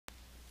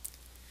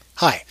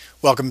Hi,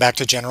 welcome back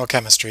to General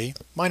Chemistry.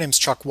 My name's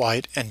Chuck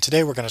Wight, and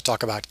today we're going to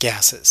talk about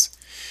gases.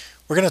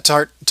 We're going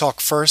to talk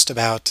first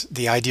about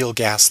the ideal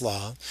gas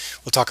law.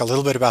 We'll talk a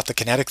little bit about the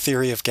kinetic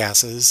theory of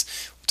gases.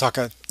 We'll talk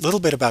a little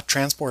bit about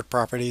transport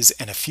properties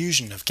and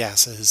effusion of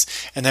gases,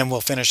 and then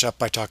we'll finish up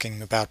by talking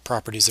about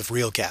properties of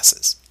real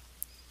gases.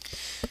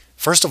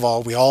 First of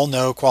all, we all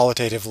know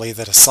qualitatively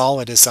that a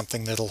solid is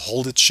something that'll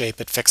hold its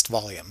shape at fixed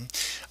volume.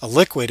 A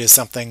liquid is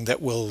something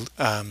that will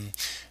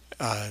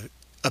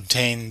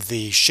obtain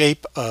the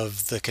shape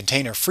of the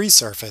container free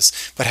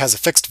surface but has a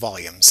fixed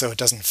volume, so it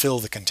doesn't fill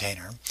the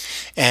container.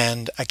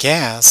 And a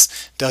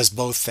gas does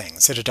both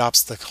things. It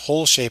adopts the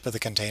whole shape of the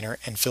container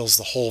and fills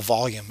the whole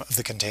volume of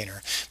the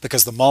container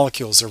because the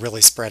molecules are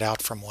really spread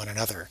out from one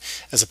another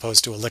as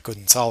opposed to a liquid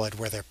and solid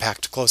where they're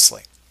packed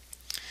closely.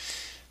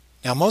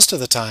 Now, most of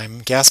the time,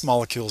 gas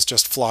molecules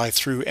just fly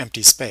through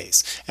empty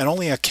space and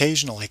only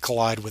occasionally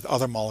collide with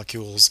other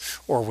molecules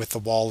or with the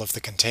wall of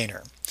the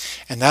container.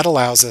 And that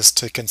allows us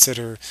to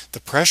consider the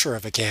pressure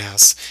of a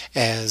gas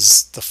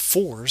as the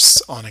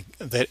force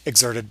that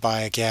exerted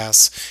by a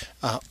gas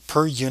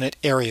per unit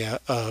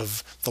area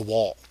of the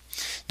wall.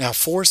 Now,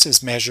 force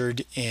is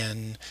measured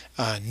in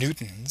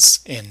newtons,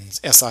 in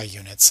SI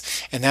units,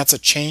 and that's a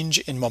change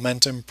in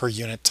momentum per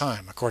unit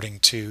time, according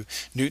to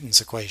Newton's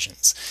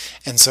equations.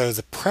 And so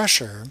the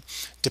pressure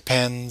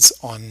depends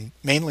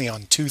mainly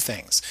on two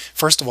things.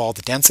 First of all,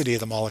 the density of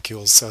the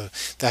molecules, so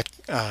that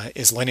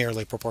is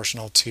linearly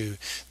proportional to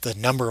the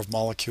number of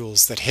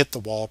molecules that hit the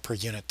wall per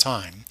unit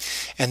time.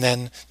 And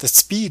then the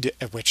speed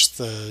at which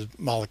the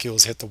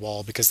molecules hit the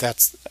wall, because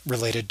that's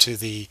related to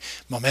the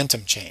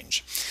momentum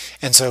change.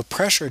 And so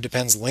pressure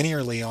depends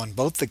linearly on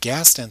both the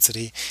gas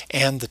density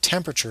and the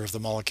temperature of the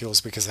molecules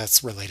because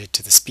that's related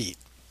to the speed.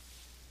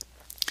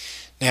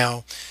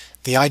 Now,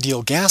 the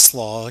ideal gas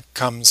law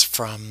comes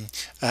from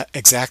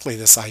exactly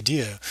this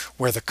idea,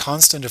 where the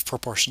constant of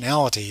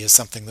proportionality is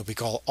something that we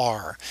call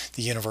R,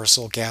 the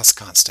universal gas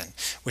constant,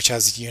 which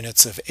has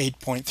units of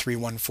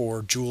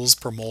 8.314 joules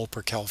per mole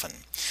per Kelvin.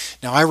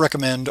 Now, I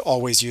recommend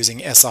always using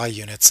SI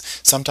units.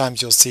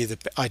 Sometimes you'll see the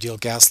ideal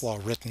gas law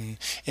written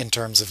in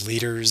terms of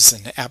liters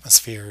and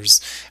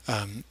atmospheres,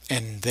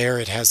 and there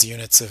it has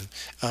units of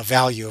a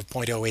value of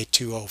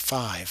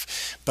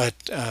 0.08205.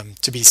 But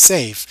to be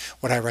safe,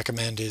 what I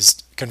recommend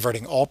is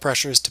converting all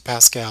pressures to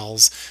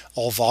pascals,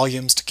 all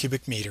volumes to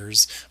cubic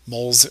meters,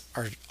 moles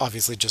are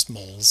obviously just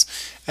moles,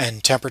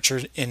 and temperature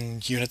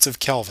in units of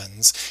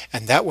kelvins.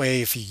 And that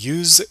way, if you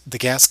use the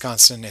gas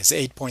constant as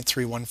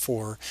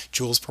 8.314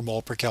 joules per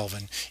mole per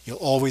Kelvin, you'll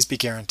always be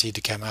guaranteed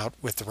to come out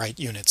with the right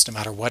units no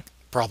matter what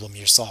problem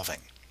you're solving.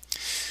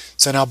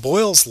 So now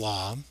Boyle's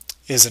law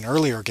is an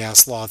earlier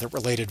gas law that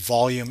related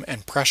volume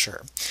and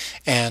pressure.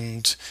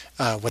 And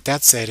what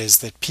that said is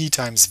that P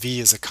times V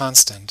is a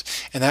constant,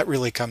 and that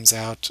really comes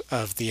out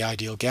of the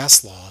ideal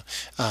gas law,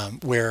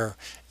 where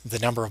the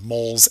number of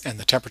moles and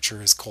the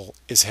temperature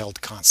is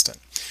held constant.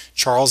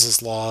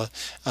 Charles's law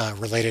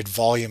related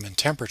volume and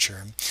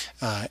temperature,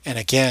 and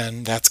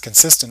again, that's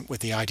consistent with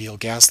the ideal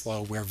gas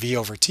law, where V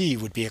over T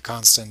would be a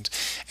constant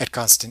at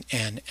constant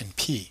N and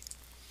P.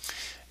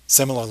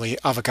 Similarly,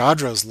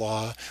 Avogadro's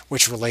law,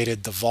 which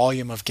related the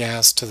volume of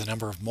gas to the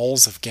number of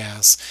moles of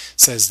gas,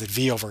 says that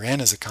V over N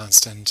is a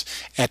constant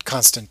at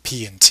constant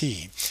P and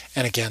T.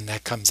 And again,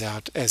 that comes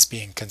out as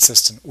being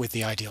consistent with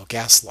the ideal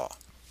gas law.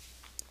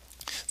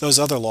 Those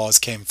other laws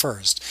came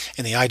first,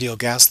 and the ideal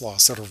gas law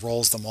sort of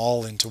rolls them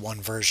all into one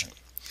version.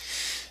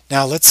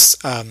 Now let's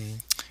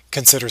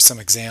consider some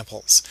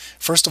examples.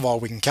 First of all,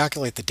 we can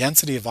calculate the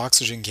density of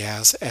oxygen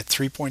gas at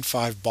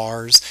 3.5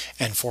 bars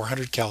and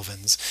 400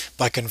 kelvins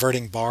by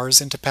converting bars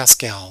into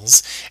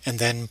pascals and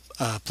then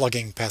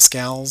plugging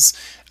pascals,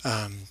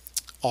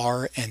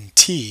 R and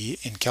T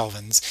in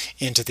kelvins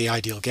into the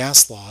ideal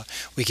gas law.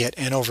 We get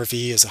N over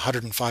V is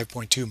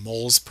 105.2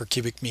 moles per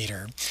cubic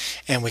meter,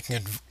 and we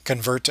can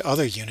convert to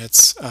other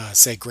units,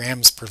 say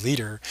grams per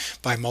liter,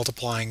 by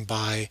multiplying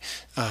by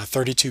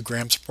 32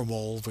 grams per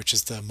mole, which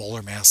is the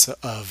molar mass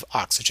of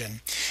oxygen,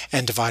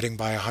 and dividing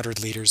by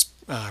 100 liters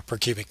per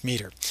cubic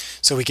meter.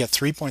 So we get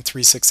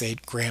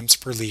 3.368 grams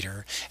per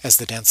liter as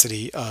the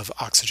density of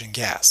oxygen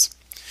gas.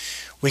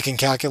 We can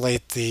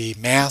calculate the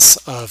mass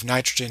of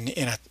nitrogen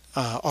in a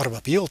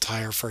automobile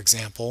tire, for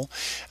example,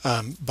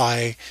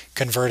 by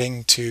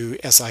converting to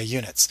SI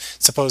units.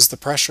 Suppose the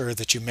pressure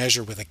that you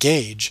measure with a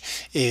gauge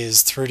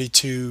is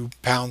 32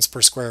 pounds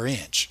per square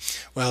inch.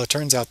 Well, it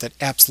turns out that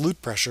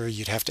absolute pressure,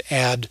 you'd have to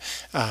add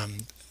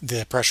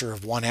the pressure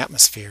of 1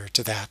 atmosphere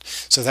to that.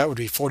 So that would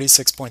be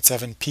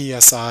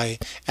 46.7 psi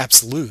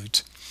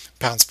absolute,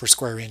 pounds per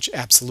square inch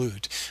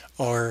absolute,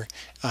 or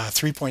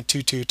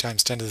 3.22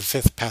 times 10 to the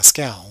 5th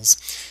pascals,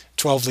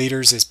 12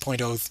 liters is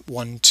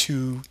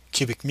 0.012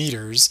 cubic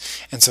meters,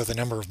 and so the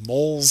number of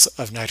moles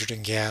of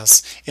nitrogen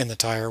gas in the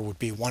tire would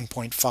be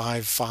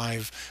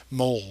 1.55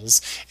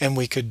 moles, and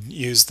we could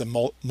use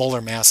the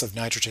molar mass of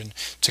nitrogen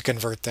to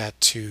convert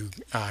that to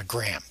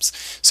grams.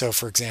 So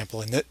for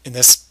example, in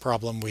this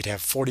problem we'd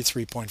have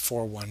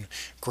 43.41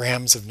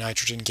 grams of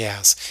nitrogen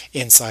gas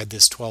inside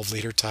this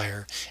 12-liter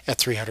tire at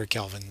 300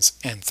 kelvins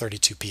and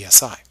 32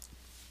 psi.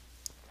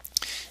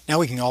 Now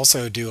we can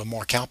also do a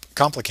more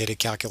complicated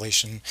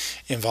calculation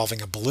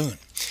involving a balloon.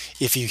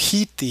 If you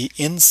heat the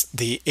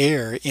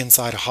air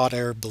inside a hot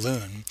air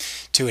balloon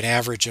to an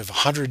average of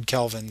 100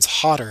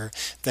 kelvins hotter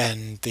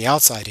than the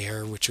outside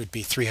air, which would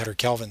be 300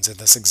 kelvins in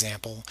this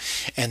example,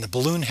 and the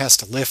balloon has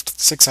to lift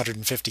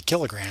 650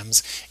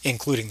 kilograms,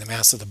 including the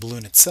mass of the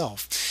balloon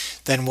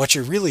itself, then what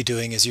you're really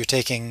doing is you're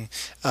taking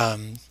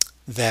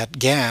that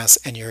gas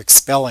and you're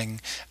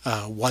expelling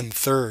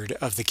 1/3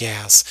 of the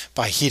gas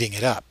by heating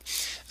it up.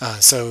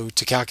 So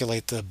to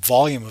calculate the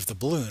volume of the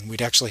balloon,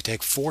 we'd actually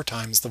take 4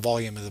 times the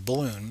volume of the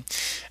balloon.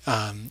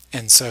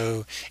 And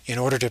so in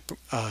order to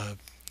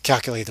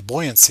calculate the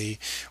buoyancy,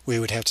 we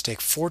would have to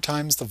take 4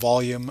 times the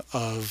volume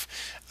of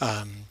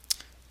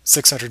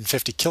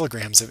 650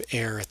 kilograms of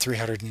air at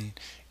 300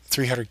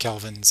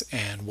 kelvins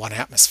and 1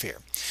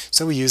 atmosphere.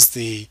 So we use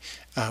we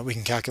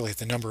can calculate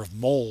the number of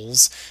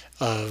moles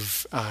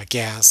of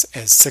gas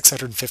as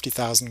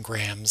 650,000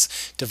 grams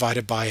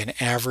divided by an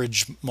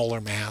average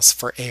molar mass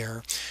for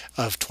air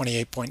of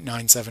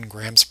 28.97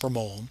 grams per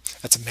mole.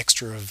 That's a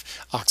mixture of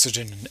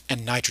oxygen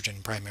and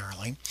nitrogen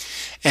primarily.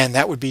 And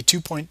that would be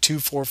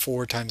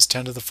 2.244 times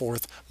 10 to the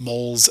 4th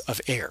moles of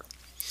air.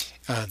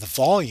 The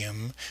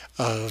volume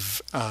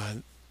of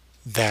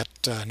that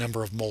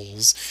number of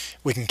moles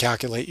we can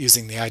calculate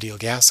using the ideal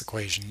gas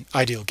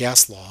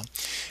law,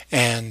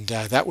 and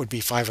that would be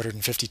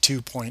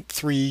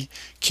 552.3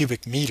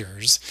 cubic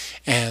meters,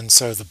 and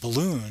so the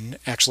balloon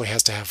actually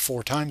has to have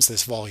 4 times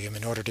this volume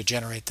in order to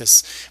generate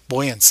this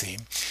buoyancy,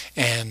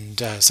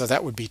 and so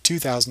that would be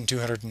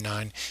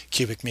 2,209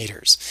 cubic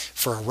meters.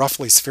 For a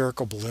roughly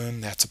spherical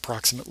balloon, that's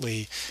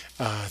approximately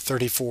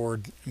 34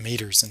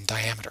 meters in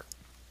diameter.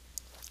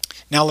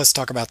 Now let's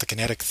talk about the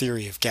kinetic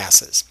theory of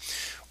gases.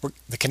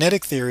 The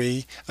kinetic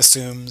theory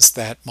assumes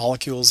that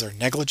molecules are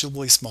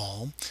negligibly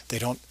small. They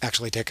don't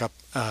actually take up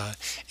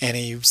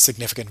any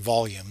significant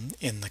volume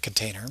in the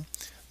container,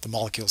 the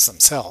molecules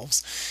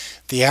themselves.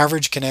 The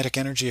average kinetic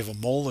energy of a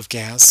mole of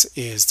gas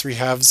is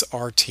 3/2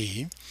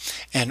 RT,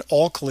 and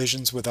all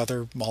collisions with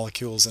other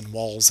molecules and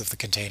walls of the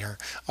container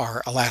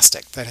are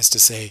elastic. That is to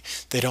say,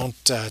 they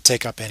don't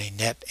take up any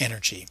net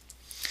energy.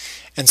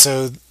 And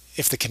so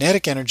if the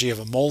kinetic energy of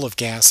a mole of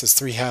gas is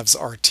 3/2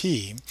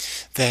 RT,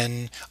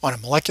 then on a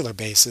molecular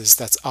basis,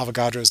 that's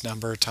Avogadro's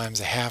number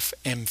times 1/2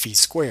 mv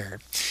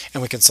squared.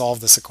 And we can solve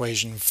this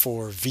equation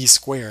for v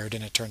squared,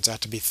 and it turns out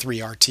to be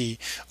 3 RT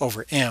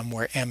over m,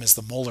 where m is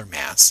the molar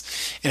mass.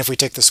 And if we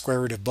take the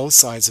square root of both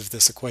sides of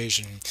this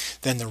equation,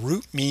 then the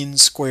root mean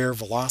square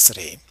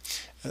velocity,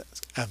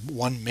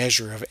 one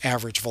measure of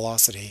average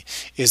velocity,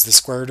 is the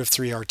square root of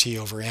 3 RT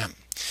over m.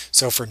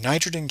 So for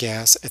nitrogen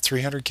gas at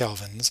 300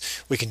 kelvins,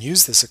 we can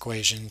use this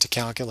equation to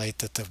calculate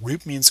that the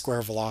root mean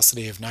square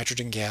velocity of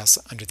nitrogen gas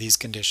under these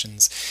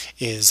conditions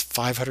is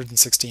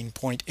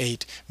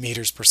 516.8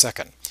 meters per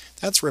second.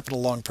 That's ripping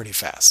along pretty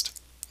fast.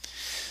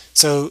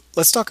 So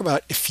let's talk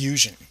about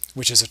effusion,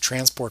 which is a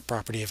transport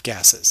property of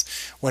gases.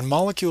 When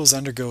molecules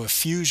undergo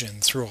effusion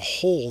through a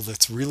hole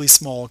that's really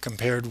small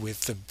compared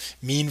with the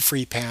mean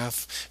free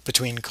path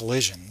between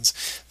collisions,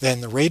 then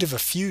the rate of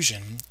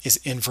effusion is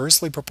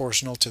inversely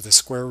proportional to the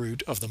square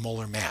root of the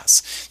molar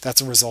mass.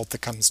 That's a result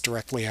that comes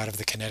directly out of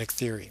the kinetic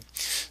theory.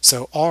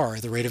 So R,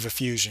 the rate of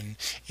effusion,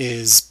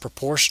 is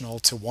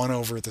proportional to 1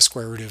 over the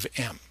square root of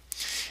m.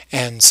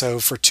 And so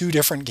for 2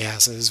 different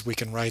gases, we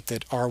can write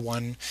that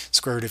R1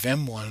 square root of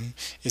M1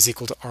 is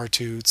equal to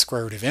R2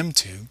 square root of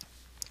M2.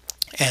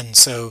 And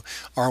so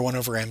R1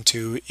 over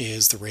M2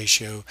 is the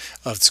ratio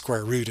of the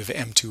square root of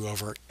M2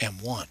 over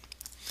M1.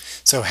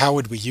 So how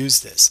would we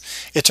use this?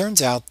 It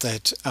turns out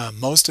that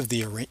most of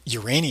the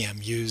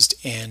uranium used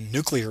in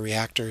nuclear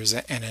reactors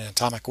and in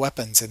atomic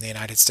weapons in the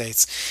United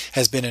States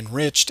has been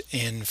enriched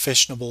in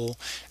fissionable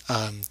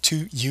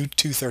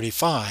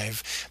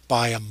U-235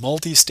 by a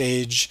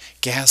multi-stage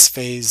gas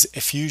phase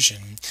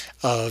effusion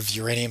of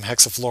uranium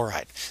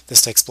hexafluoride.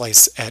 This takes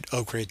place at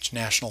Oak Ridge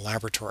National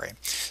Laboratory.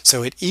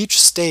 So at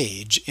each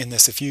stage in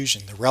this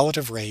effusion, the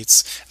relative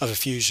rates of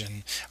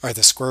effusion are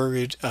the square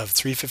root of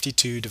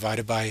 352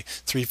 divided by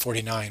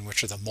 349,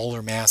 which are the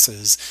molar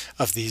masses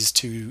of these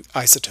 2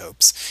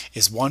 isotopes,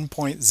 is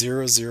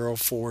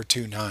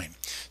 1.00429.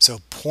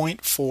 So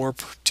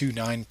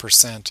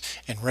 0.429%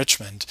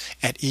 enrichment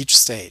at each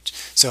stage.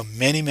 So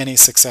many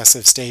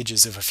successive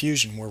stages of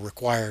effusion were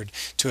required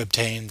to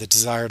obtain the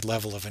desired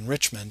level of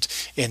enrichment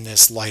in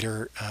this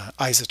lighter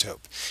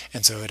isotope.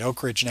 And so at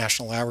Oak Ridge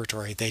National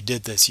Laboratory, they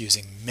did this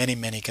using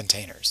many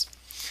containers.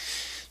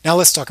 Now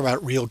let's talk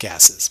about real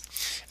gases.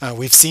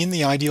 We've seen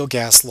the ideal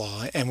gas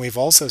law, and we've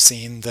also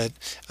seen that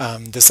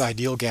this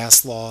ideal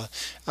gas law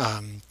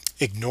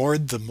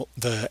ignored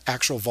the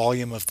actual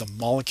volume of the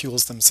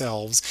molecules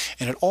themselves,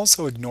 and it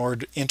also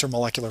ignored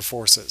intermolecular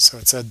forces. So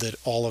it said that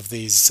all of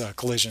these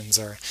collisions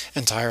are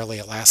entirely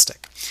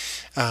elastic.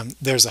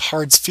 There's a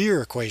hard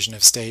sphere equation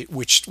of state,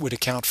 which would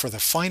account for the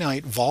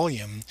finite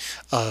volume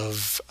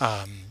of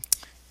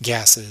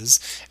gases,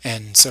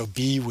 and so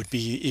B would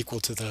be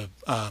equal to the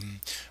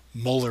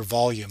molar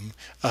volume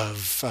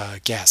of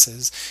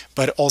gases,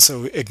 but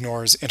also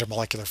ignores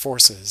intermolecular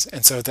forces.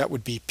 And so that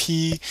would be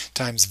P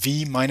times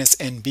V minus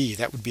NB.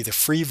 That would be the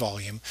free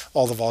volume,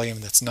 all the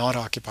volume that's not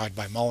occupied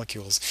by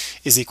molecules,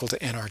 is equal to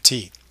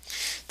nRT.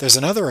 There's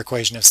another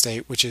equation of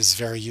state which is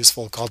very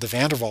useful called the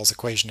van der Waals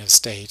equation of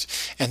state,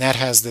 and that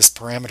has this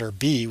parameter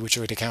B, which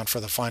would account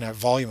for the finite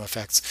volume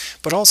effects,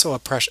 but also a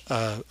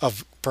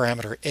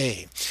parameter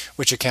A,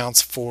 which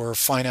accounts for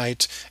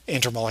finite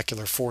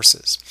intermolecular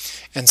forces.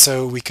 And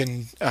so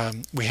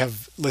we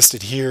have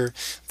listed here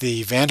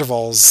the van der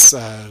Waals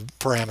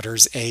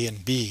parameters A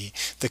and B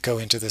that go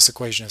into this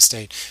equation of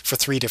state for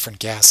 3 different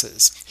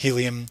gases: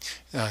 helium,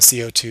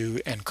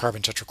 CO2, and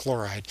carbon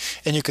tetrachloride.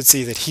 And you can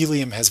see that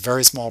helium has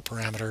very small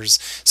parameters,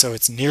 so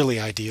it's nearly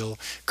ideal.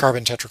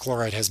 Carbon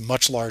tetrachloride has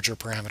much larger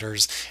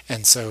parameters,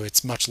 and so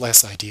it's much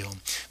less ideal.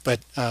 But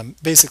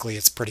basically,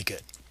 it's pretty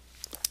good.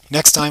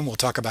 Next time, we'll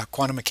talk about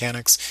quantum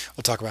mechanics,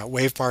 we'll talk about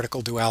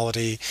wave-particle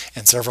duality,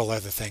 and several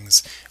other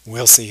things.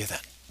 We'll see you then.